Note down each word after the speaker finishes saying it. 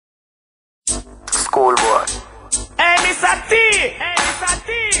school boy. Hey, Mr. T. Hey, Mr. T.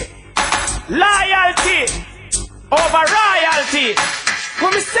 Loyalty over royalty.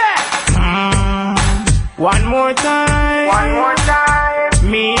 What me say? One more time. One more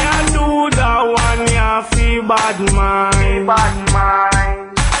time. Me a do the one ya feel bad mind.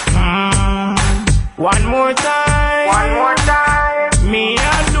 Badmind. One more time. One more time. Me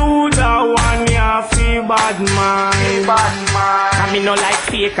a do the one ya feel bad mind. Badmind. I me no like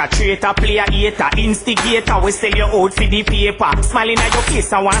faker, traitor, player, hater, instigator. We sell you out for the paper. Smiling at your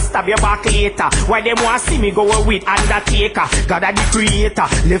face and want stab your back later. Why them want see me go with undertaker? God a the creator,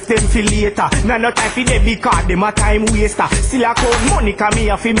 left them for later. Now no time for them because them a time waster. Still a count money cause me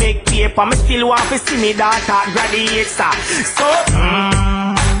have to make paper. Me still want to see me daughter graduate sir. So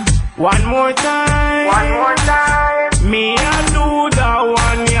one more time. One more time. Me a do the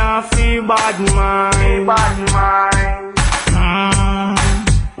one ya feel bad mind. Badmind.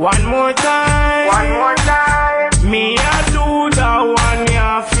 One more time. One more time. Me a do the one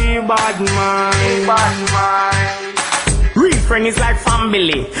ya feel bad mind. Badmind. Real friend is like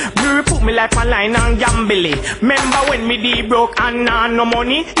family. Blue put me like a line and gambly. Remember when me dey broke and no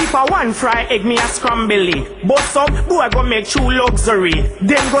money? If I want fry egg me a scrambly. But some boy go make true luxury.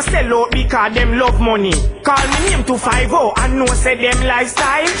 Them go sell out because them love money. Call me name 250 and know say them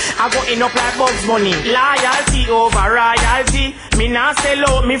lifestyle. I go end up like Bugs Bunny. Loyalty over royalty. Me nah sell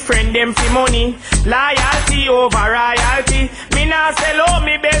out me friend them for money. Loyalty over royalty. Me nah sell out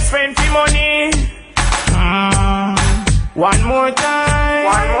me best friend for money. One more time.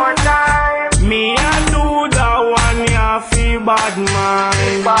 One more time. Me a do the one ya feel bad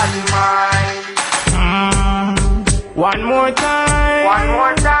mind. Badmind. One more time. One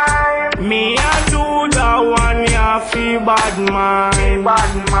more time. Me a do the one ya feel bad mind.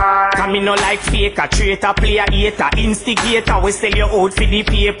 Badmind. Cause me no like faker, traitor, player, hater, instigator. We sell you out for the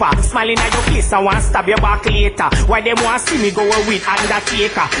paper. Smiling at your face and want stab your back later. Why them want see me go with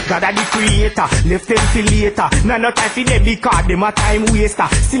undertaker? God a the creator, left them for later. Now no time for them because them a time waster.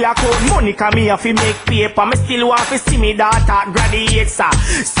 Still a count money cause me have to make paper. Me still want to see me daughter graduate sir.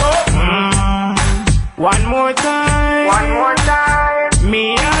 So one more time. One more time.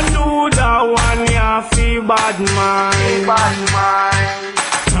 Me a do the one ya feel bad mind. Badmind.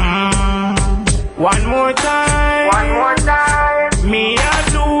 One more time. One more time. Me a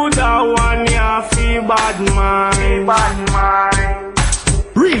do the one ya feel bad mind. Badmind.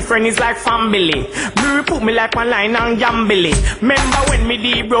 Real friend is like family. Blue put me like a line and gambly. Remember when me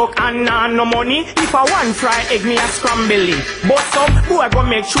dey broke and no money? If I want fry egg me a scrambly. But some boy go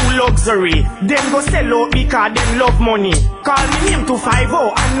make true luxury. Them go sell out because them love money. Call me name 250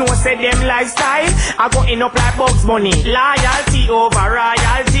 and know say them lifestyle. I go end up like Bugs Bunny. Loyalty over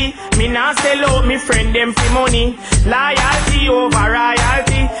royalty. Me nah sell out me friend them for money. Loyalty over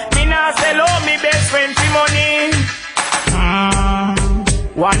royalty. Me nah sell out me best friend for money.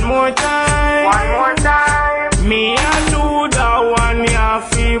 One more time. One more time. Me a do the one ya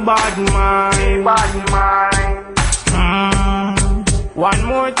feel bad mind. Badmind. One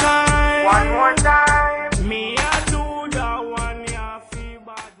more time. One more time. Me a